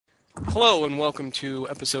Hello and welcome to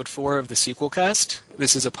episode 4 of the Sequel Cast.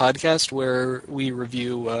 This is a podcast where we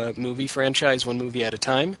review a movie franchise one movie at a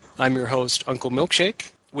time. I'm your host, Uncle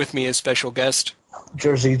Milkshake. With me is special guest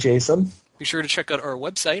Jersey Jason. Be sure to check out our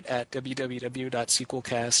website at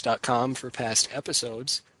www.sequelcast.com for past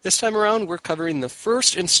episodes. This time around, we're covering the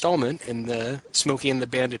first installment in the Smokey and the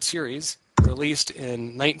Bandit series, released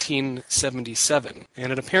in 1977.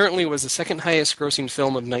 And it apparently was the second highest grossing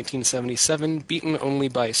film of 1977, beaten only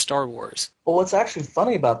by Star Wars. Well, what's actually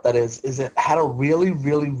funny about that is it had a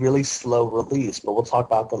really slow release, but we'll talk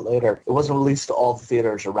about that later. It wasn't released to all the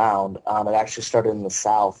theaters around. It actually started in the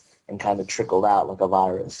South and kind of trickled out like a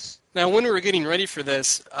virus. Now, when we were getting ready for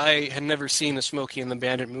this, I had never seen a Smokey and the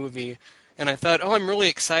Bandit movie, and I thought, I'm really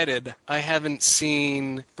excited. I haven't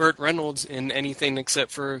seen Burt Reynolds in anything except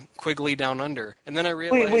for Quigley Down Under. And then I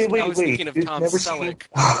realized I was thinking of Tom Selleck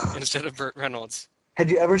instead of Burt Reynolds. Had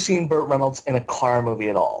you ever seen Burt Reynolds in a car movie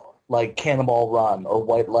at all? Like Cannonball Run or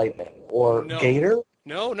White Lightning or Gator?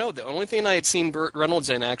 No. The only thing I had seen Burt Reynolds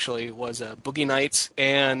in, actually, was Boogie Nights,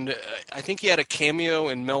 and I think he had a cameo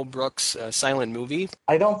in Mel Brooks' silent movie.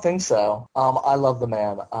 I don't think so. I love the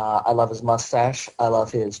man. I love his mustache. I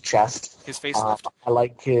love his chest. His facelift? I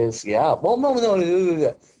like his, yeah. Well, no.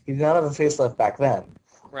 He did not have a facelift back then.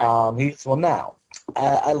 Right. He's one now.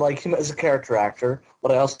 I like him as a character actor,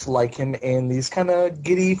 but I also like him in these kind of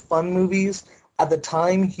giddy, fun movies. At the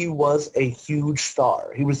time, he was a huge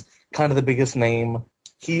star. He was kind of the biggest name.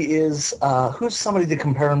 He is, who's somebody to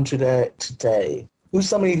compare him to today? Who's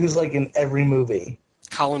somebody who's like in every movie?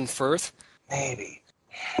 Colin Firth? Maybe.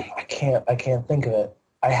 I can't think of it.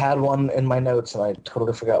 I had one in my notes and I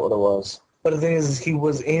totally forgot what it was. But the thing is he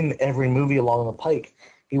was in every movie along the pike.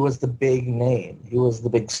 He was the big name. He was the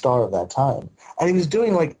big star of that time. And he was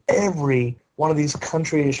doing like every one of these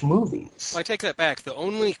country-ish movies. Well, I take that back. The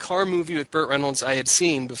only car movie with Burt Reynolds I had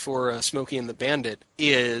seen before Smokey and the Bandit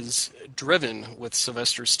is Driven with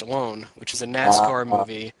Sylvester Stallone, which is a NASCAR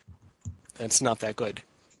movie that's not that good.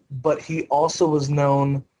 But he also was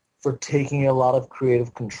known for taking a lot of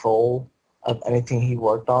creative control of anything he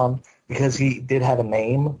worked on because he did have a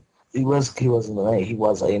name. He wasn't a name. He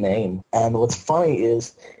was a name. And what's funny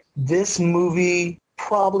is this movie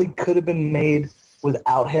probably could have been made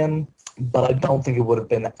without him, but I don't think it would have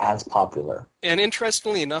been as popular. And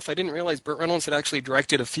interestingly enough, I didn't realize Burt Reynolds had actually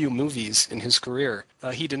directed a few movies in his career.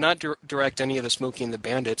 He did not direct any of the Smokey and the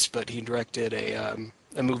Bandits, but he directed a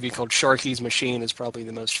movie called Sharky's Machine is probably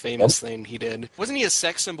the most famous thing he did. Wasn't he a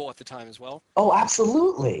sex symbol at the time as well? Oh,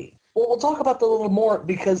 absolutely. Well, we'll talk about that a little more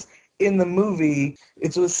because in the movie,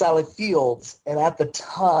 it's with Sally Fields, and at the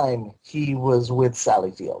time, he was with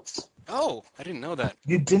Sally Fields. Oh, I didn't know that.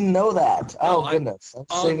 You didn't know that? No, goodness. I'm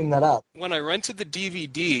saving that up. When I rented the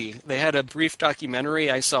DVD, they had a brief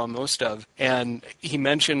documentary I saw most of, and he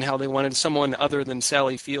mentioned how they wanted someone other than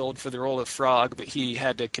Sally Field for the role of Frog, but he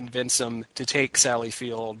had to convince him to take Sally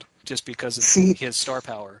Field just because of his star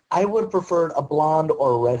power. I would have preferred a blonde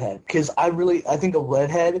or a redhead, because I think a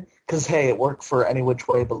redhead, because, hey, it worked for Any Which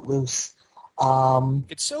Way But Loose.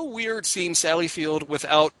 It's so weird seeing Sally Field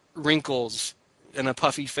without wrinkles and a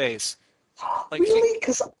puffy face. Like, really?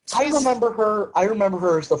 Because I remember her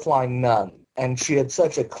as the Flying Nun, and she had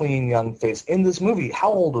such a clean young face. In this movie,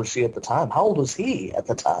 how old was she at the time? How old was he at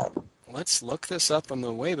the time? Let's look this up on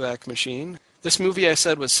the Wayback Machine. This movie I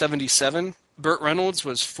said was 77. Burt Reynolds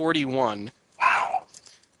was 41. Wow.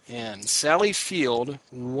 And Sally Field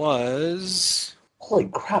was... Holy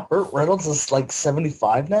crap, Burt Reynolds is like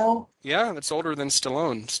 75 now? Yeah, that's older than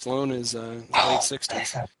Stallone. Stallone is late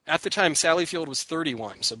 60s. At the time, Sally Field was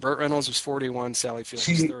 31. So Burt Reynolds was 41, Sally Field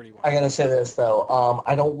was 31. I gotta say this, though.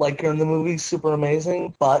 I don't like her in the movie, super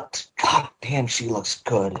amazing, but god damn, she looks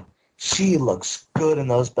good. She looks good in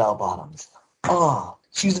those bell bottoms. Oh,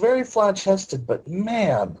 she's very flat-chested, but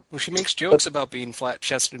man. Well, she makes jokes about being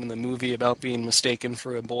flat-chested in the movie, about being mistaken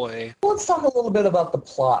for a boy. Let's talk a little bit about the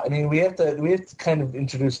plot. I mean, we have to kind of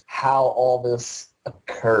introduce how all this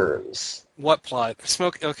occurs. What plot?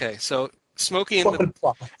 Okay, so Smokey and the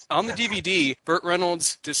plot. On the DVD, Burt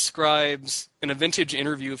Reynolds describes, in a vintage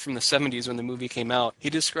interview from the 70s when the movie came out,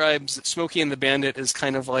 he describes Smokey and the Bandit as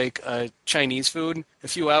kind of like Chinese food. A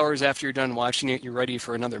few hours after you're done watching it, you're ready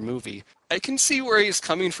for another movie. I can see where he's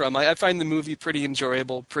coming from. I find the movie pretty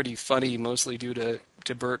enjoyable, pretty funny, mostly due to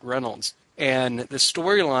Burt Reynolds. And the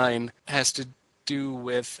storyline has to do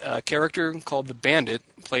with a character called the Bandit,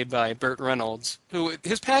 played by Burt Reynolds, who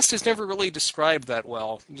his past is never really described that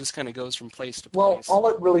well. He just kind of goes from place to place. Well, all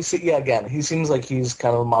it really again, he seems like he's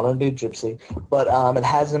kind of a modern-day gypsy, but it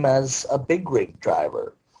has him as a big rig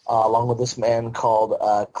driver. along with this man called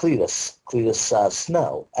Cletus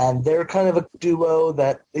Snow. And they're kind of a duo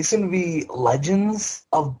that they seem to be legends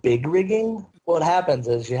of big rigging. What happens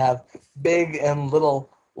is you have big and little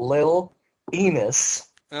Enos.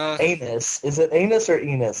 Anus. Is it Anus or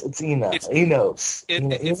Enos? It's Enos. Enos.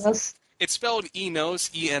 Enos? It's spelled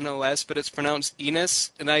Enos, E-N-O-S, but it's pronounced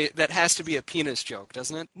Enos, and that has to be a penis joke,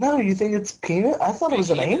 doesn't it? No, you think it's penis? I thought it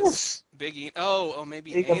was an anus. Maybe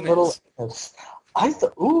Big anus. and little anus.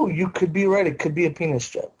 You could be right. It could be a penis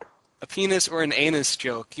joke. A penis or an anus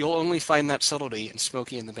joke. You'll only find that subtlety in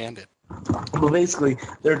Smokey and the Bandit. Well, basically,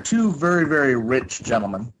 there are two very, very rich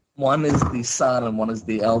gentlemen. One is the son and one is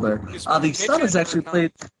the elder. The son is actually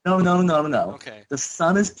played... No. Okay. The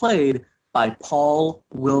son is played by Paul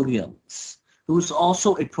Williams, who was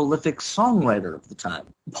also a prolific songwriter of the time.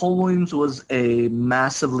 Paul Williams was a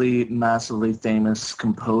massively, massively famous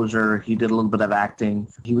composer. He did a little bit of acting.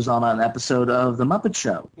 He was on an episode of The Muppet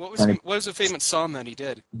Show. What was a famous song that he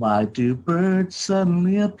did? Why do birds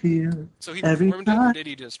suddenly appear? So he performed it, or did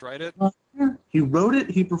he just write it? He wrote it,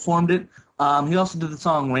 he performed it. He also did the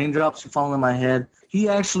song Raindrops Are Falling on My Head. He's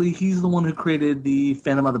the one who created the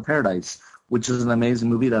Phantom of the Paradise, which is an amazing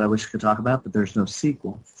movie that I wish I could talk about, but there's no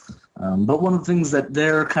sequel. But one of the things that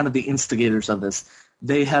they're kind of the instigators of this,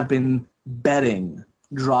 they have been betting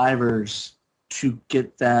drivers to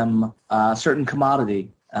get them a certain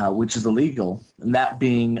commodity, which is illegal, and that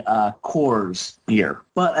being Coors beer.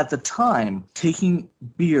 But at the time, taking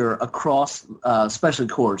beer across, especially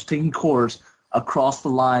Coors, taking Coors across the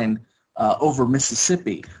line over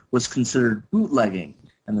Mississippi was considered bootlegging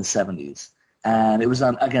in the 70s. And it was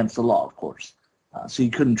against the law, of course. So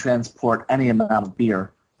you couldn't transport any amount of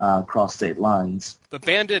beer across state lines. The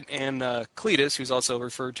Bandit and Cletus, who's also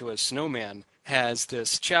referred to as Snowman, has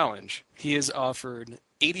this challenge. He is offered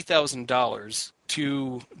 $80,000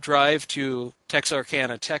 to drive to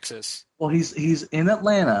Texarkana, Texas. Well, he's in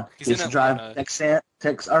Atlanta. He has to drive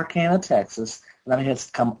Texarkana, Texas, and then he has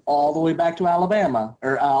to come all the way back to Alabama,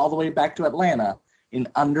 or all the way back to Atlanta in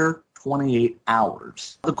under 28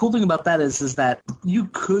 hours. The cool thing about that is that you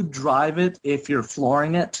could drive it if you're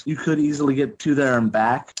flooring it. You could easily get to there and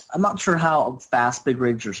back. I'm not sure how fast big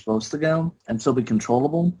rigs are supposed to go and still be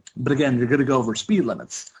controllable. But again, you're going to go over speed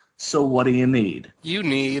limits. So what do you need? You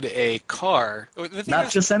need a car. Not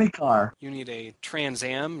just any car. You need a Trans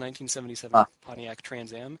Am, 1977 Pontiac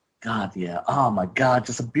Trans Am. God, yeah. Oh, my God.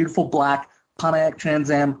 Just a beautiful black Pontiac Trans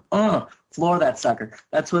Am. Floor that sucker.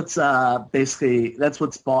 That's what's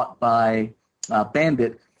bought by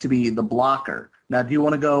Bandit to be the blocker. Now, do you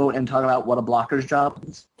want to go and talk about what a blocker's job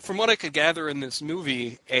is? From what I could gather in this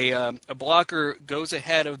movie, a blocker goes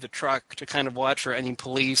ahead of the truck to kind of watch for any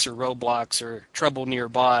police or roadblocks or trouble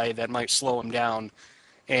nearby that might slow him down.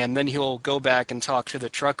 And then he'll go back and talk to the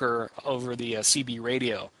trucker over the CB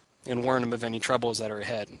radio and warn him of any troubles that are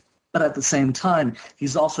ahead. But at the same time,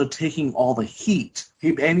 he's also taking all the heat.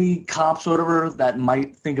 Any cops or whatever that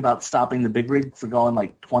might think about stopping the big rig for going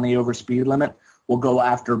like 20 over speed limit will go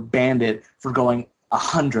after Bandit for going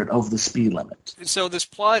 100 over the speed limit. So this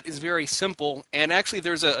plot is very simple, and actually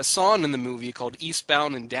there's a song in the movie called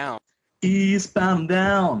Eastbound and Down. Eastbound and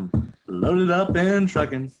down, loaded up and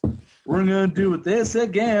trucking. We're going to do what they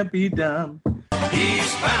said can't be done.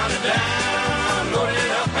 Eastbound and down,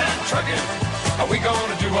 loaded up and trucking. Are we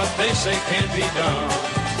gonna do what they say can't be done?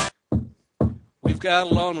 We've got a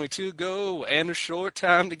long way to go and a short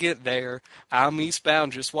time to get there. I'm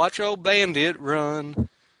eastbound, just watch old Bandit run.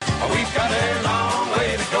 We've got a long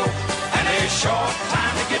way to go and a short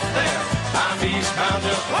time to get there. I'm eastbound,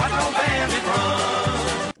 just watch old Bandit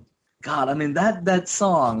run. God, I mean that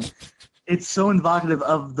song, it's so evocative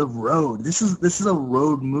of the road. This is a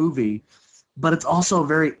road movie. But it's also a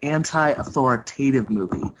very anti-authoritative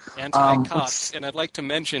movie. Anti-cops. And I'd like to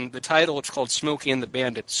mention the title, it's called Smokey and the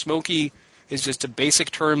Bandit. Smokey is just a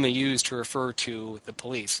basic term they use to refer to the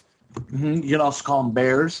police. Mm-hmm. You can also call them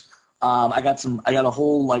bears. I got a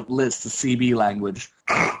whole list of CB language.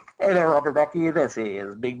 Hey there, Rubber Ducky, this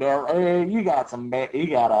is Big Bear. Hey, you got a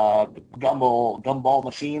gumball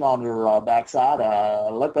machine on your backside.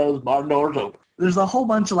 Let those barn doors open. There's a whole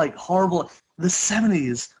bunch of horrible... The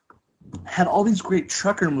 70s had all these great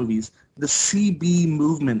trucker movies. The CB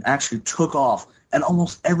movement actually took off, and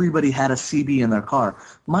almost everybody had a CB in their car.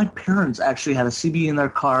 My parents actually had a CB in their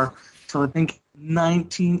car till I think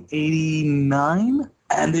 1989,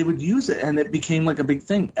 and they would use it, and it became a big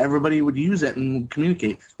thing. Everybody would use it and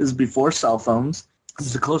communicate. This is before cell phones. It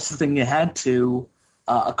was the closest thing you had to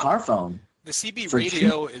a car phone. The The CB For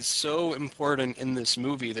radio is so important in this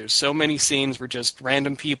movie. There's so many scenes where just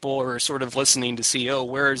random people are sort of listening to see, oh,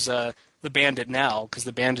 where's the bandit now? Because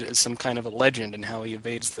the bandit is some kind of a legend in how he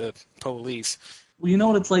evades the police. Well, you know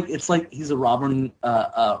what it's like? It's like he's a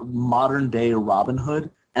modern day Robin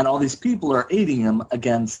Hood, and all these people are aiding him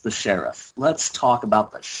against the sheriff. Let's talk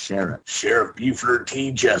about the sheriff. Sheriff Buford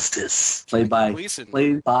T. Justice, played by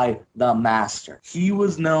the Master. He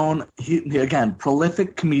was known, again,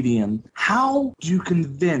 prolific comedian. How do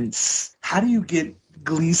you get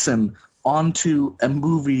Gleason onto a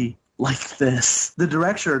movie like this? The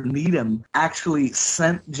director, Needham, actually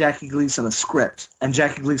sent Jackie Gleason a script, and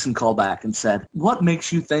Jackie Gleason called back and said, what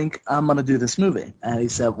makes you think I'm going to do this movie? And he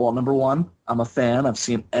said, well, number one, I'm a fan. I've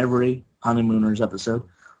seen every Honeymooners episode.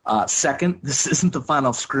 Second, this isn't the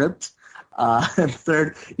final script. And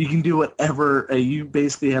third, you can do whatever. You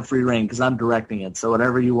basically have free reign because I'm directing it, so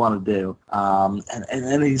whatever you want to do. And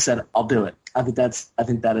then he said, I'll do it. I think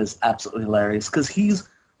that is absolutely hilarious because he's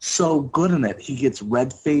so good in it. He gets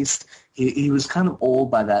red-faced. He was kind of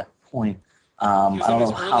old by that point. He was in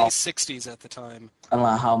his early 60s at the time. I don't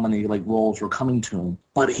know how many roles were coming to him,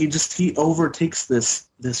 but he overtakes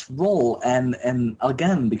this role, and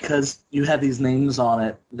again, because you had these names on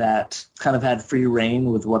it that kind of had free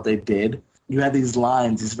reign with what they did, you had these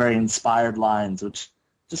lines, these very inspired lines, which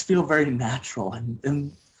just feel very natural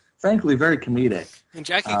and frankly very comedic. And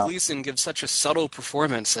Jackie Gleason gives such a subtle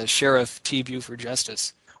performance as Sheriff T. Buford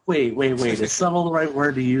Justice. Wait. Is subtle the right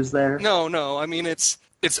word to use there? No. I mean, it's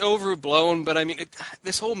overblown, but I mean,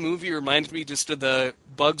 this whole movie reminds me just of the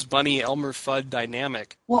Bugs Bunny Elmer Fudd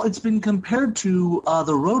dynamic. Well, it's been compared to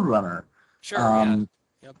the Roadrunner. Sure. Yeah.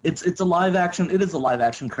 Yep. It's a live action. It is a live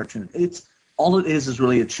action cartoon. It's all it is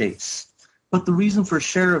really a chase. But the reason for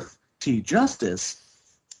Sheriff T. Justice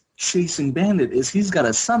chasing Bandit is he's got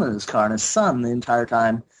a son in his car, and his son the entire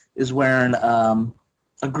time is wearing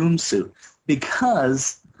a groom suit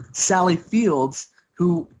because Sally Fields,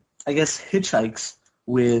 who I guess hitchhikes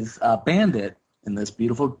with Bandit in this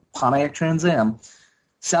beautiful Pontiac Trans Am,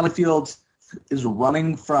 Sally Fields is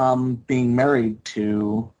running from being married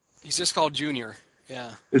to... He's just called Junior,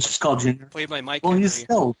 yeah. It's just called Junior? Played by Mike Well, Henry. he's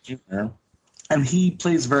still Junior. And he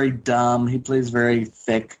plays very dumb. He plays very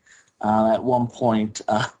thick at one point.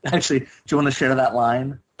 Actually, do you want to share that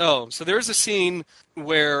line? Oh, so there's a scene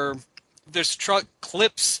where this truck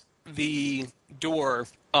clips the door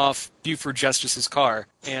off Buford Justice's car,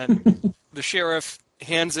 and the sheriff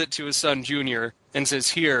hands it to his son Junior and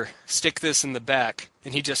says, here, stick this in the back.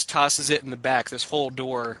 And he just tosses it in the back, this whole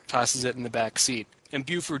door, tosses it in the back seat. And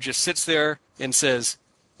Buford just sits there and says,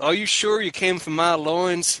 are you sure you came from my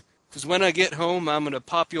loins? Because when I get home, I'm going to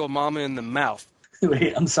pop your mama in the mouth.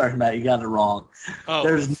 Wait, I'm sorry, Matt, you got it wrong. Oh.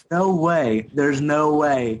 There's no way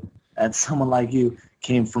that someone like you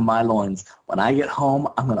came from my loins. When I get home,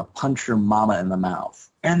 I'm going to punch your mama in the mouth.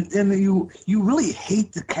 And you really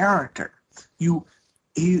hate the character.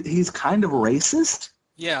 He's kind of racist.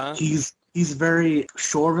 Yeah. He's very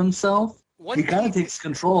sure of himself. He kind of takes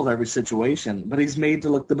control of every situation, but he's made to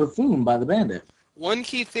look the buffoon by the Bandit. One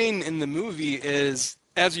key thing in the movie is,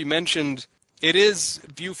 as you mentioned, it is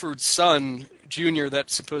Buford's son, Junior,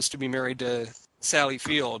 that's supposed to be married to Sally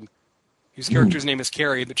Field, whose character's name is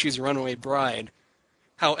Carrie, but she's a runaway bride.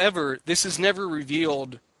 However, this is never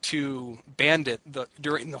revealed to Bandit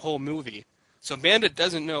during the whole movie. So Bandit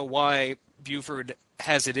doesn't know why Buford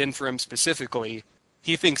has it in for him specifically.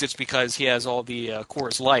 He thinks it's because he has all the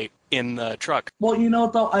Coors Light in the truck. Well, you know,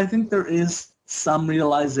 though, I think there is some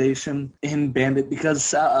realization in Bandit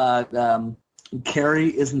because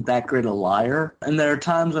Carrie isn't that great a liar. And there are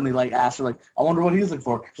times when he, asks her, I wonder what he's looking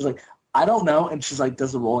for. She's like, I don't know. And she's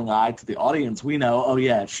does a rolling eye to the audience. We know, oh,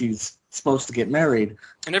 yeah, she's supposed to get married.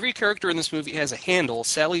 And every character in this movie has a handle.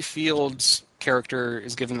 Sally Field's character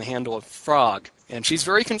is given the handle of Frog. And she's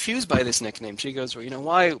very confused by this nickname. She goes,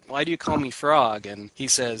 well, why do you call me Frog? And he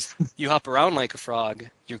says, you hop around like a frog,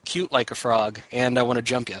 you're cute like a frog, and I want to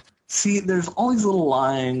jump you. See, there's all these little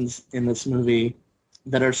lines in this movie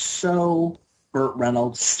that are so Burt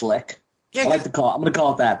Reynolds slick. Yeah, I'm going to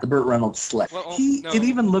call it that, the Burt Reynolds slick. Well, no. It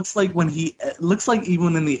even looks like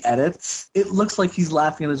even in the edits, it looks like he's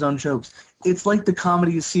laughing at his own jokes. It's like the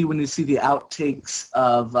comedy you see when you see the outtakes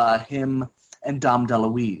of him and Dom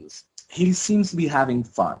DeLuise. He seems to be having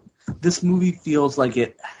fun. This movie feels like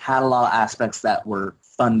it had a lot of aspects that were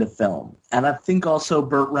fun to film. And I think also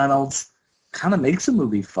Burt Reynolds kind of makes a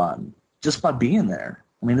movie fun just by being there.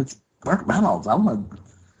 I mean, it's Burt Reynolds.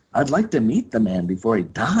 I'd like to meet the man before he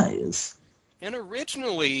dies. And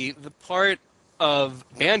originally, the part of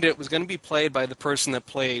Bandit was going to be played by the person that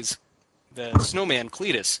plays the snowman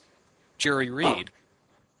Cletus, Jerry Reed.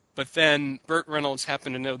 But then Burt Reynolds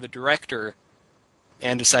happened to know the director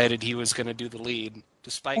and decided he was going to do the lead,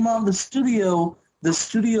 despite... Well, no, the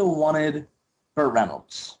studio wanted Burt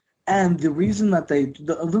Reynolds. And the reason that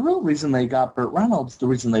the real reason they got Burt Reynolds, the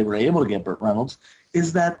reason they were able to get Burt Reynolds,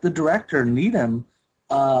 is that the director, Needham,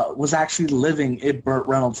 was actually living at Burt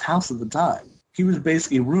Reynolds' house at the time. He was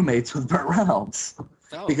basically roommates with Burt Reynolds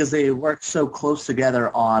because they worked so close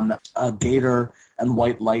together on Gator and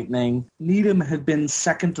White Lightning. Needham had been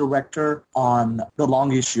second director on The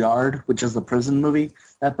Longest Yard, which is the prison movie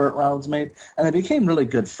that Burt Reynolds made, and they became really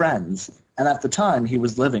good friends. And at the time, he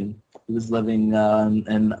was living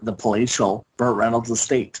in the palatial Burt Reynolds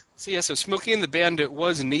estate. So Smokey and the Bandit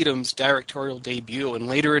was Needham's directorial debut, and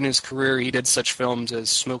later in his career he did such films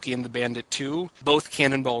as Smokey and the Bandit 2, both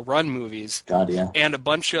Cannonball Run movies, and a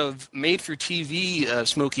bunch of made-for-TV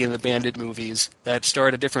Smokey and the Bandit movies that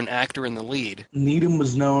starred a different actor in the lead. Needham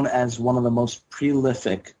was known as one of the most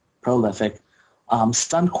prolific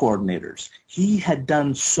stunt coordinators. He had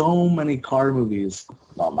done so many car movies.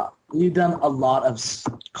 He had done a lot of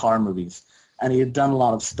car movies, and he had done a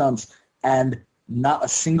lot of stunts, and not a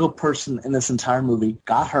single person in this entire movie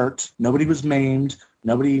got hurt. Nobody was maimed.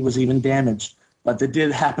 Nobody was even damaged. But they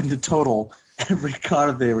did happen to total every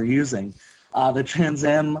car they were using. The Trans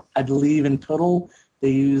Am, I believe in total,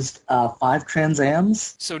 they used 5 Trans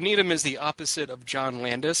Ams. So Needham is the opposite of John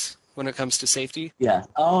Landis when it comes to safety? Yeah.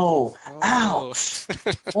 Oh. Ouch.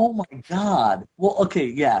 Oh, my God. Well, okay,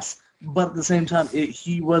 yes. But at the same time,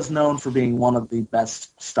 he was known for being one of the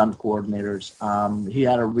best stunt coordinators. He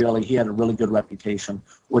had a really good reputation,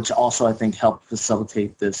 which also I think helped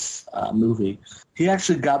facilitate this movie. He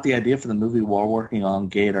actually got the idea for the movie while working on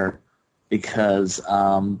Gator because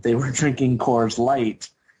they were drinking Coors Light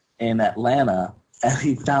in Atlanta, and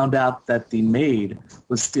he found out that the maid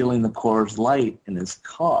was stealing the Coors Light in his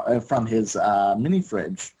car from his mini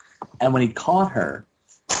fridge, and when he caught her,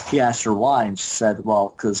 he asked her why, and she said,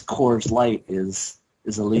 well, because Coors Light is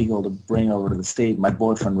illegal to bring over to the state. My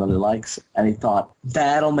boyfriend really likes it. And he thought,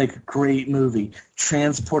 that'll make a great movie,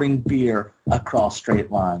 transporting beer across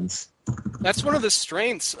straight lines. That's one of the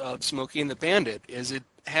strengths of Smokey and the Bandit, is it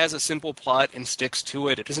has a simple plot and sticks to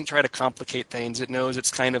it. It doesn't try to complicate things. It knows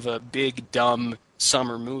it's kind of a big, dumb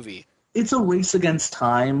summer movie. It's a race against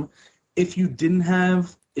time. If you didn't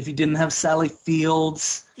have Sally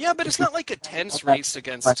Fields... Yeah, but it's not like a tense race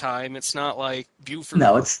against time. It's not like Buford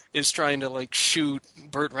is trying to like shoot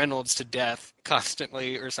Burt Reynolds to death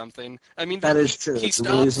constantly or something. I mean, that is true. He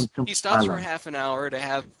stops for half an hour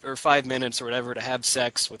or 5 minutes or whatever to have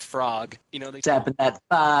sex with Frog. You know, tapping that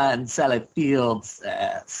fine Sally Fields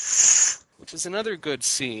ass. Which is another good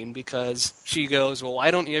scene because she goes, well, why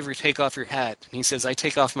don't you ever take off your hat? And he says, I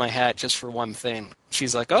take off my hat just for one thing.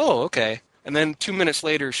 She's like, oh, okay. And then 2 minutes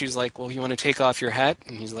later, she's like, well, you want to take off your hat?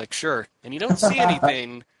 And he's like, sure. And you don't see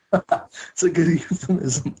anything. It's a good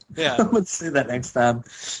euphemism. Yeah. I'm going to say that next time.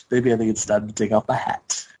 Maybe I think it's time to take off my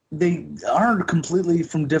hat. They are completely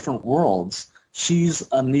from different worlds. She's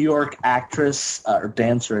a New York actress, or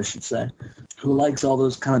dancer, I should say, who likes all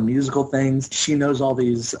those kind of musical things. She knows all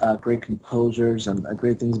these great composers and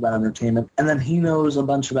great things about entertainment. And then he knows a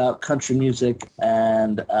bunch about country music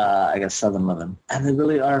and, I guess, Southern living. And they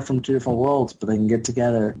really are from 2 different worlds, but they can get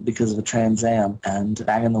together because of a Trans Am and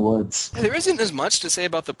bang in the woods. There isn't as much to say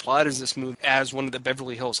about the plot as this movie as one of the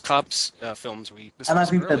Beverly Hills Cops films we discussed And I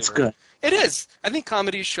think earlier. that's good. It is. I think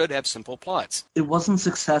comedies should have simple plots. It wasn't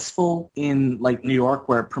successful in, like, New York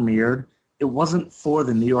where it premiered. It wasn't for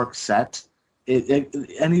the New York set. All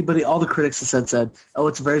the critics have said, oh,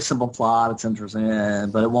 it's a very simple plot, it's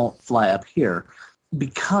interesting, but it won't fly up here.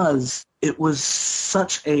 Because it was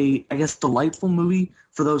such a, I guess, delightful movie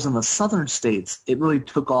for those in the southern states. It really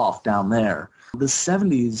took off down there. The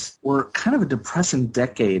 70s were kind of a depressing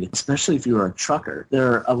decade, especially if you were a trucker.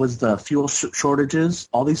 There was the fuel shortages,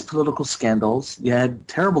 all these political scandals. You had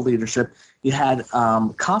terrible leadership. You had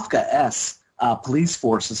Kafka-esque police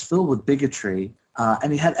forces filled with bigotry,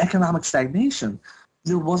 and you had economic stagnation.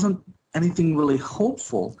 There wasn't anything really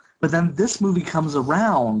hopeful. But then this movie comes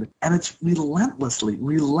around, and it's relentlessly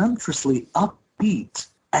upbeat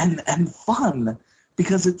and fun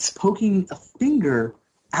because it's poking a finger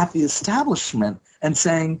at the establishment and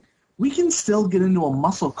saying, we can still get into a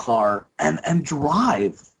muscle car and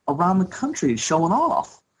drive around the country showing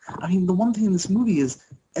off. I mean, the one thing in this movie is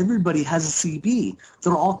everybody has a CB.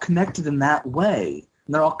 They're all connected in that way.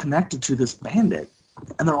 And they're all connected to this bandit.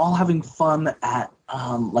 And they're all having fun at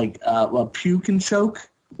Puke and Choke,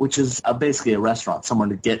 which is basically a restaurant, somewhere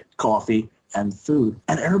to get coffee and food.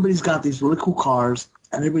 And everybody's got these really cool cars.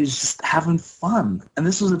 and everybody's just having fun. And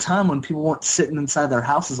this was a time when people weren't sitting inside their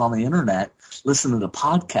houses on the internet listening to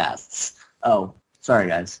podcasts. Oh, sorry,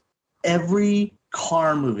 guys. Every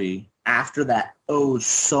car movie after that owes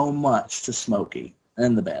so much to Smokey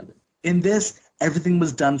and the Bandit. In this, everything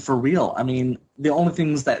was done for real. I mean, the only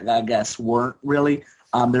things that I guess weren't really,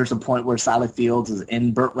 there's a point where Sally Fields is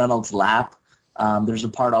in Burt Reynolds' lap. There's a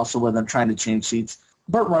part also where they're trying to change seats.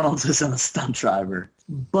 Burt Reynolds isn't a stunt driver,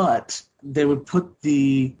 but they would put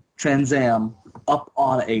the Trans Am up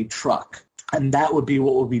on a truck, and that would be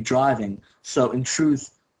what would be driving. So in truth,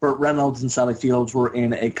 Burt Reynolds and Sally Fields were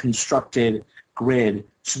in a constructed grid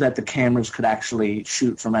so that the cameras could actually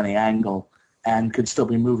shoot from any angle and could still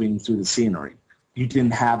be moving through the scenery. You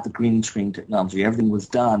didn't have the green screen technology. Everything was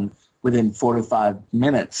done within 45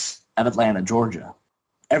 minutes at Atlanta, Georgia.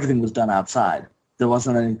 Everything was done outside. There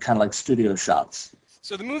wasn't any kind of like studio shots.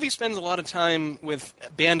 So the movie spends a lot of time with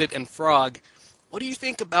Bandit and Frog. What do you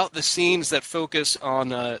think about the scenes that focus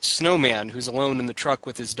on Snowman, who's alone in the truck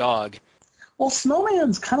with his dog? Well,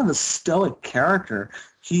 Snowman's kind of a stoic character.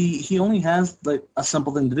 He only has like a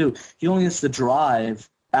simple thing to do. He only has to drive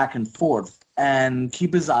back and forth and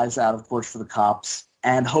keep his eyes out, of course, for the cops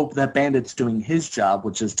and hope that Bandit's doing his job,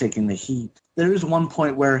 which is taking the heat. There is one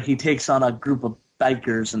point where he takes on a group of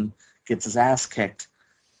bikers and gets his ass kicked,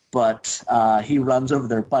 but he runs over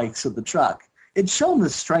their bikes with the truck. It's shown the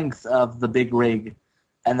strength of the big rig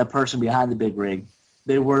and the person behind the big rig.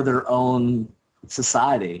 They were their own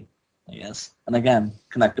society, I guess, and again,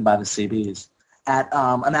 connected by the CBs. At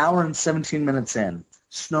an hour and 17 minutes in,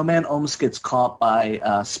 Snowman almost gets caught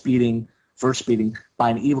by speeding by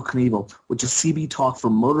an Evel Knievel, which is CB talk for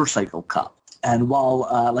motorcycle cop. And while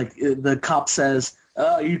the cop says,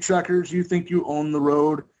 you truckers, you think you own the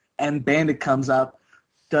road, and Bandit comes up,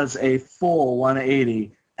 does a full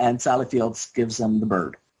 180, and Sally Fields gives them the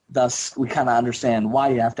bird. Thus, we kind of understand why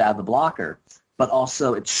you have to have the blocker, but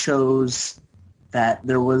also it shows that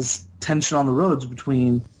there was tension on the roads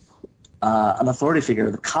between an authority figure,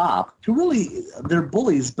 the cop, who really, they're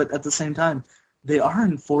bullies, but at the same time, they are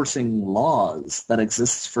enforcing laws that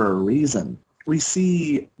exist for a reason. We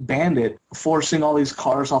see Bandit forcing all these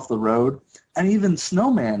cars off the road, and even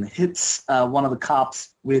Snowman hits one of the cops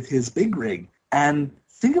with his big rig. And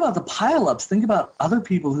think about the pileups. Think about other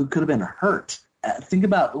people who could have been hurt. Think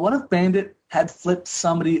about what if Bandit had flipped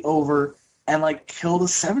somebody over and killed a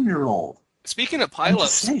 7-year-old. Speaking of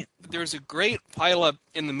pileups, there's a great pileup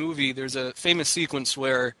in the movie. There's a famous sequence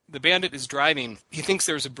where the Bandit is driving. He thinks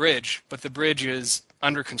there's a bridge, but the bridge is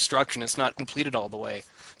under construction. It's not completed all the way.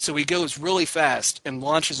 So he goes really fast and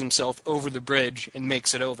launches himself over the bridge and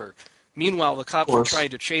makes it over. Meanwhile, the cops are trying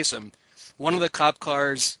to chase him. One of the cop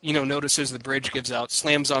cars, notices the bridge gives out,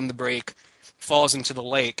 slams on the brake, falls into the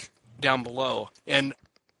lake down below. And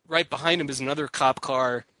right behind him is another cop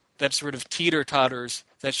car that sort of teeter-totters,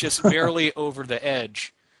 that's just barely over the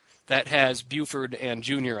edge, that has Buford and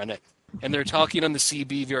Junior in it. And they're talking on the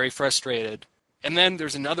CB, very frustrated. And then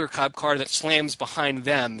there's another cop car that slams behind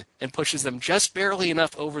them and pushes them just barely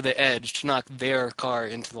enough over the edge to knock their car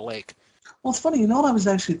into the lake. Well, it's funny. You know what I was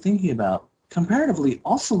actually thinking about? Comparatively,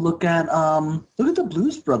 also look at the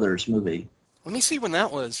Blues Brothers movie. Let me see when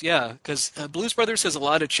that was. Yeah, because Blues Brothers has a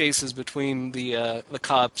lot of chases between the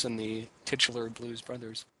cops and the titular Blues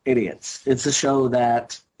Brothers. Idiots. It's a show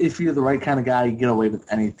that if you're the right kind of guy, you get away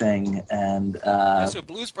with anything. And so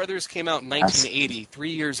Blues Brothers came out in 1980, 3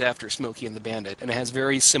 years after Smokey and the Bandit, and it has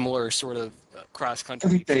very similar sort of cross-country.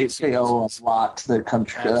 I think they owe a lot to the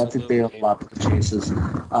country. Absolutely. I think they owe a lot to the chases.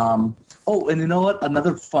 And you know what?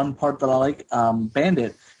 Another fun part that I like,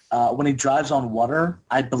 Bandit, when he drives on water,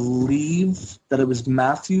 I believe that it was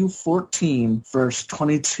Matthew 14, verse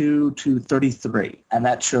 22 to 33. And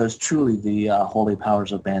that shows truly the holy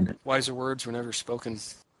powers of Bandit. Wiser words were never spoken.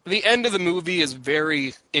 The end of the movie is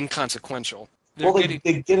very inconsequential.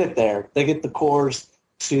 They get it there. They get the cores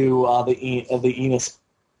to the Enos,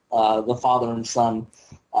 the father and son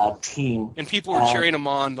team. And people are cheering them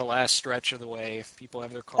on the last stretch of the way. People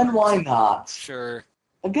have their cars. And why not? Sure.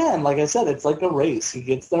 Again, like I said, it's like a race. He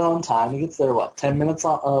gets there on time. He gets there, 10 minutes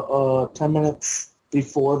 10 minutes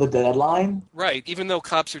before the deadline? Right, even though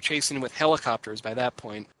cops are chasing him with helicopters by that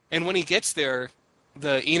point. And when he gets there,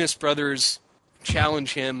 the Enos brothers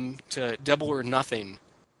challenge him to double or nothing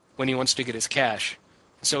when he wants to get his cash.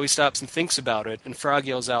 So he stops and thinks about it, and Frog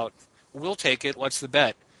yells out, "We'll take it, what's the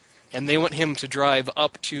bet?" And they want him to drive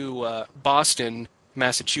up to Boston,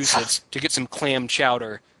 Massachusetts, to get some clam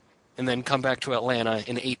chowder, and then come back to Atlanta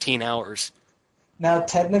in 18 hours. Now,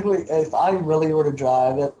 technically, if I really were to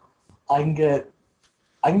drive it, I can get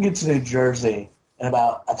to New Jersey in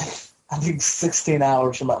about, I think 16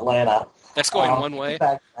 hours from Atlanta. That's going one way?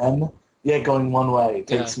 Back then, yeah, going one way. It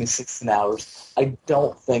takes me 16 hours. I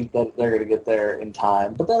don't think that they're going to get there in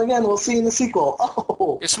time. But then again, we'll see in the sequel.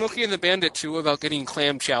 Oh! Is Smokey and the Bandit 2 about getting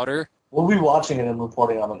clam chowder? We'll be watching it and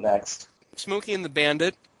reporting on it next. Smokey and the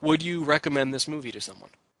Bandit, would you recommend this movie to someone?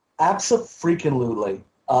 Abso-freaking-lutely.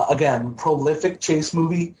 Again, prolific chase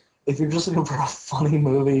movie. If you're just looking for a funny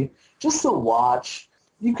movie, just to watch.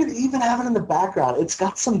 You could even have it in the background. It's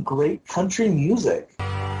got some great country music.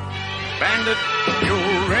 Bandit,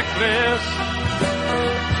 you're reckless,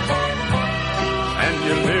 and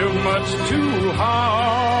you live much too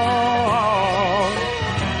hard.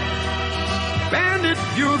 Bandit,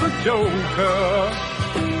 you're the joker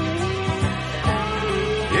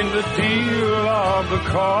in the deal of the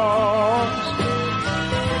cause.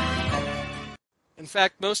 In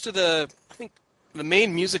fact, most of the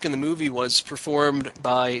main music in the movie was performed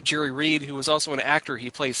by Jerry Reed, who was also an actor.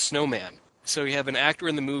 He plays Snowman. So you have an actor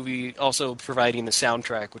in the movie also providing the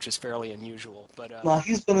soundtrack, which is fairly unusual. But Now,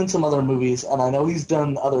 he's been in some other movies, and I know he's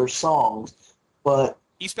done other songs, but...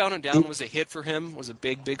 Eastbound and Down was a hit for him, was a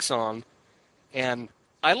big, big song. And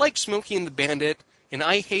I like Smokey and the Bandit, and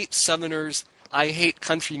I hate Southerners, I hate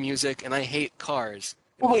country music, and I hate cars.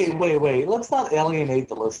 Wait. Let's not alienate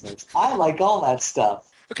the listeners. I like all that stuff.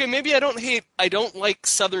 Okay, maybe I don't like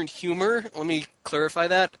Southern humor. Let me clarify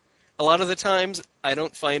that. A lot of the times, I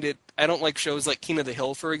don't like shows like King of the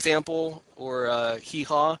Hill, for example, or Hee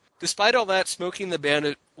Haw. Despite all that, Smokey and the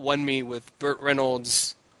Bandit won me with Burt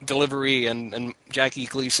Reynolds' delivery and Jackie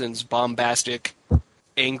Gleason's bombastic,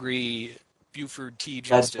 angry Buford T.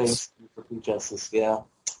 Justice. Buford T. Justice, yeah.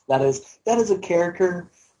 That is a character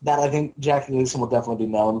that I think Jackie Gleason will definitely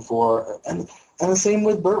be known for. And the same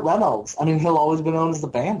with Burt Reynolds. I mean, he'll always be known as the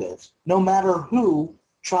Bandit. No matter who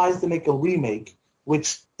tries to make a remake,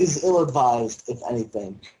 which is ill-advised, if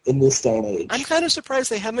anything, in this day and age. I'm kind of surprised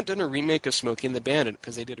they haven't done a remake of Smokey and the Bandit,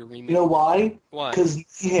 because they did a remake. You know why? Why? Because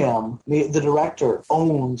him, the director,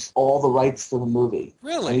 owns all the rights to the movie.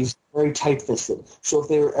 Really? And he's very tight-fisted. So if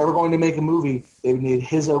they were ever going to make a movie, they would need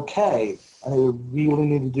his okay, and they would really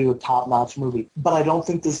need to do a top-notch movie. But I don't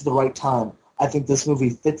think this is the right time. I think this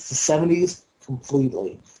movie fits the 70s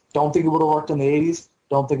completely. Don't think it would have worked in the 80s.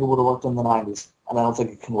 Don't think it would have worked in the 90s. And I don't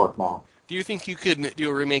think it can work now. Do you think you could do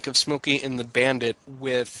a remake of Smokey and the Bandit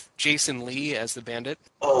with Jason Lee as the Bandit?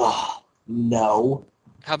 Ugh, no.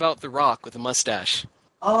 How about The Rock with a mustache?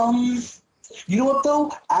 You know what,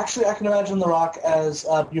 though? Actually, I can imagine The Rock as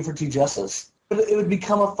Buford T. Justice. But it would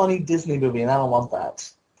become a funny Disney movie, and I don't want that.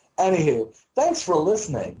 Anywho, thanks for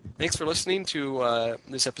listening. Thanks for listening to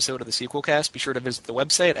this episode of the Sequel Cast. Be sure to visit the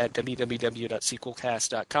website at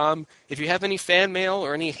www.sequelcast.com. If you have any fan mail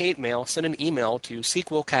or any hate mail, send an email to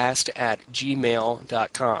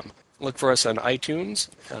sequelcast@gmail.com. Look for us on iTunes.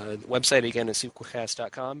 The website, again, is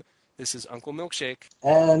sequelcast.com. This is Uncle Milkshake.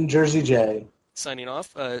 And Jersey J. Signing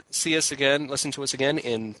off. See us again, listen to us again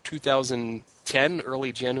in 2010,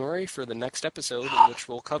 early January, for the next episode, in which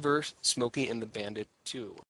we'll cover Smokey and the Bandit 2.